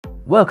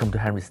Welcome to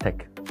Henry's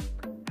Take.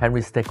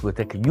 Henry's Take will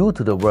take you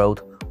to the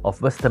world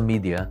of Western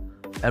media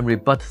and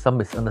rebut some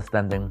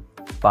misunderstanding,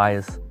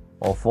 bias,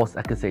 or false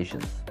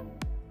accusations.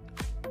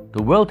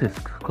 The world is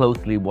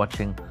closely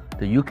watching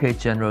the UK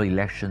general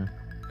election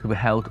to be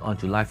held on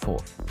July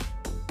 4th.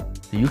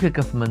 The UK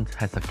government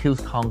has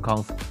accused Hong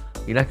Kong's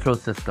electoral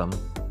system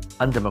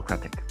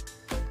undemocratic.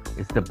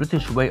 Is the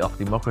British way of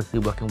democracy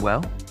working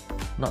well?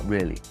 Not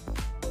really.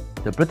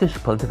 The British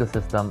political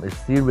system is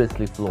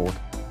seriously flawed,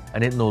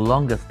 and it no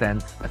longer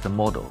stands as a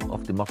model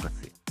of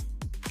democracy.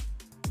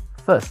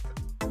 First,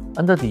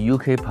 under the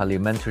UK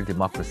parliamentary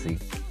democracy,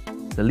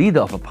 the leader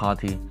of a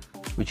party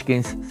which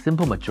gains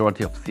simple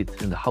majority of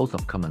seats in the House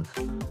of Commons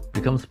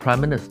becomes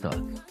Prime Minister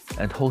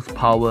and holds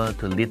power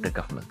to lead the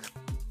government.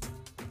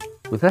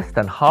 With less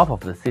than half of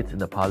the seats in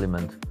the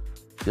Parliament,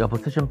 the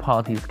opposition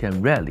parties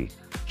can rarely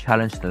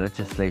challenge the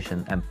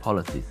legislation and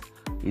policies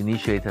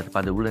initiated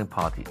by the ruling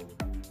party.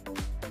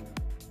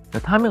 The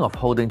timing of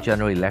holding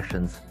general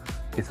elections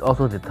is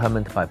also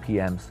determined by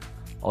PMs,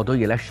 although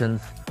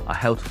elections are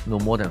held no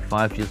more than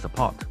 5 years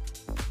apart.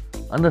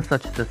 Under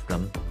such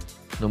system,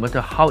 no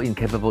matter how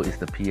incapable is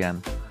the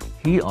PM,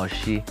 he or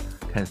she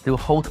can still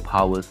hold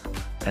powers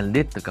and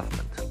lead the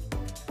government.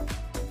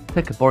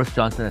 Take Boris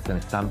Johnson as an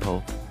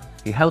example.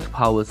 He held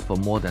powers for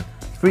more than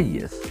 3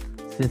 years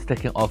since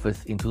taking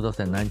office in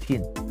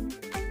 2019.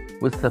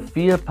 With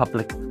severe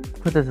public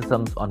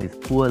criticisms on his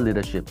poor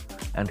leadership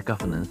and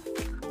governance,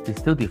 he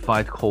still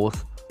defied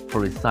calls for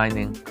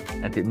resigning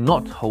and did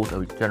not hold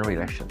a general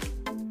election.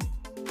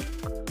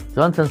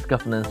 Johnson's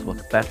governance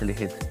was badly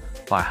hit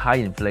by high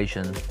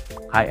inflation,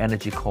 high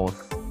energy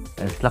costs,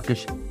 and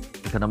sluggish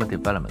economic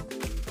development.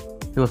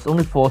 He was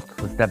only forced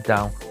to step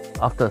down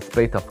after a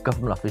spate of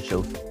government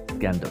officials'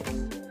 scandals.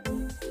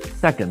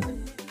 Second,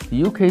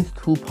 the UK's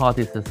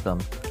two-party system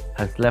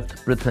has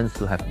left Britons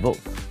to have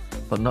votes,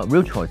 but not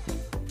real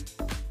choices.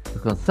 The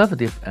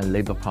Conservative and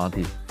Labour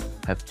parties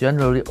have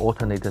generally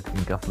alternated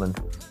in government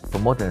for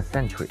more than a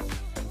century.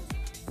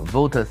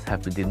 Voters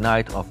have been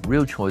denied of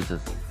real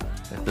choices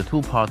as the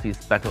two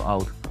parties battle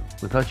out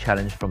without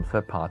challenge from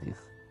third parties.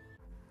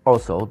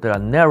 Also, there are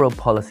narrow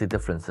policy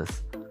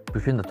differences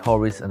between the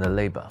Tories and the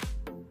Labour.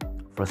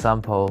 For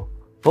example,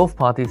 both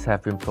parties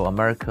have been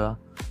pro-America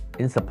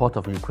in support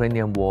of the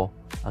Ukrainian war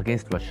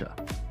against Russia.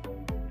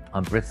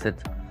 On Brexit,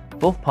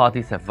 both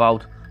parties have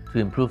vowed to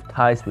improve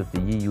ties with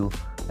the EU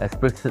as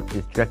Brexit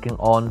is dragging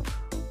on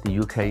the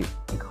UK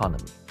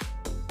economy.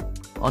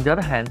 On the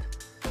other hand,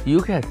 the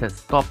UK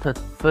has adopted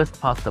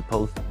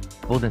first-past-the-post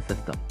voting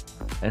system,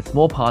 and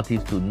small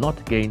parties do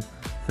not gain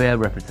fair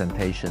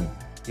representation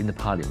in the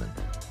parliament.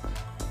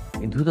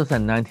 In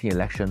 2019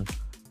 election,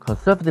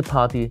 Conservative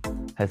Party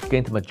has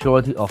gained a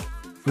majority of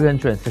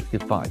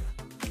 365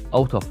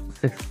 out of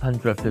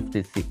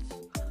 650 seats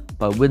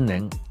by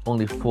winning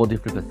only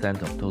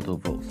 43% of total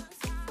votes.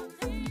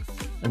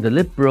 And the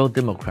Liberal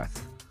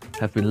Democrats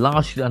have been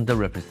largely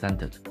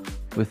underrepresented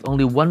with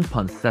only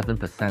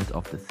 1.7%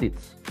 of the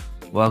seats,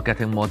 while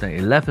getting more than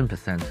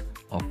 11%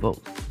 of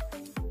votes.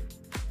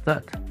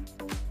 Third,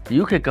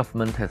 the UK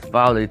government has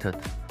violated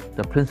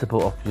the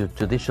principle of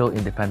judicial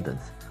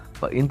independence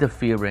by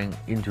interfering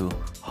into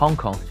Hong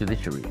Kong's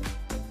judiciary.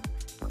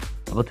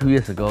 About 2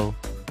 years ago,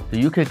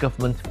 the UK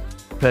government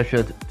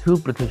pressured 2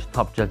 British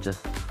top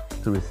judges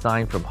to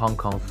resign from Hong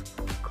Kong's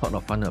Court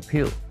of Final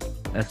Appeal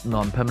as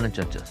non-permanent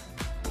judges.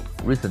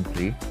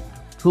 Recently,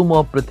 2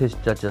 more British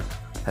judges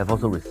have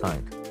also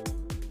resigned.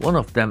 One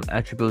of them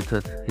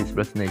attributed his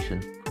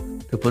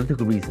resignation to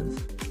political reasons.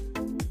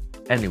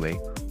 Anyway,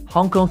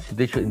 Hong Kong's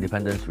judicial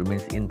independence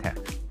remains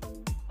intact.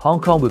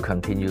 Hong Kong will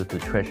continue to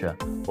treasure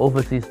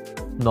overseas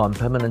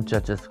non-permanent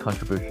judges'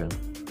 contribution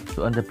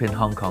to underpin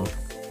Hong Kong's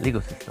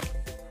legal system.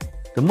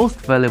 The most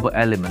valuable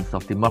elements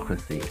of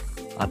democracy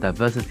are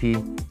diversity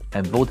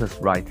and voters'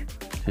 right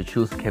to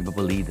choose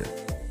capable leaders.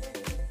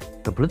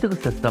 The political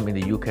system in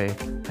the UK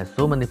has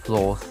so many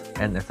flaws,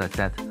 and as I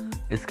said,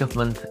 its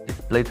government is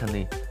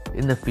blatantly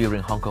interfering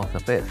in Hong Kong's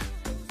affairs.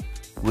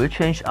 Will it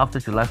change after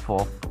July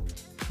 4th?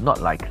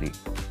 Not likely,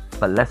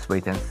 but let's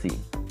wait and see.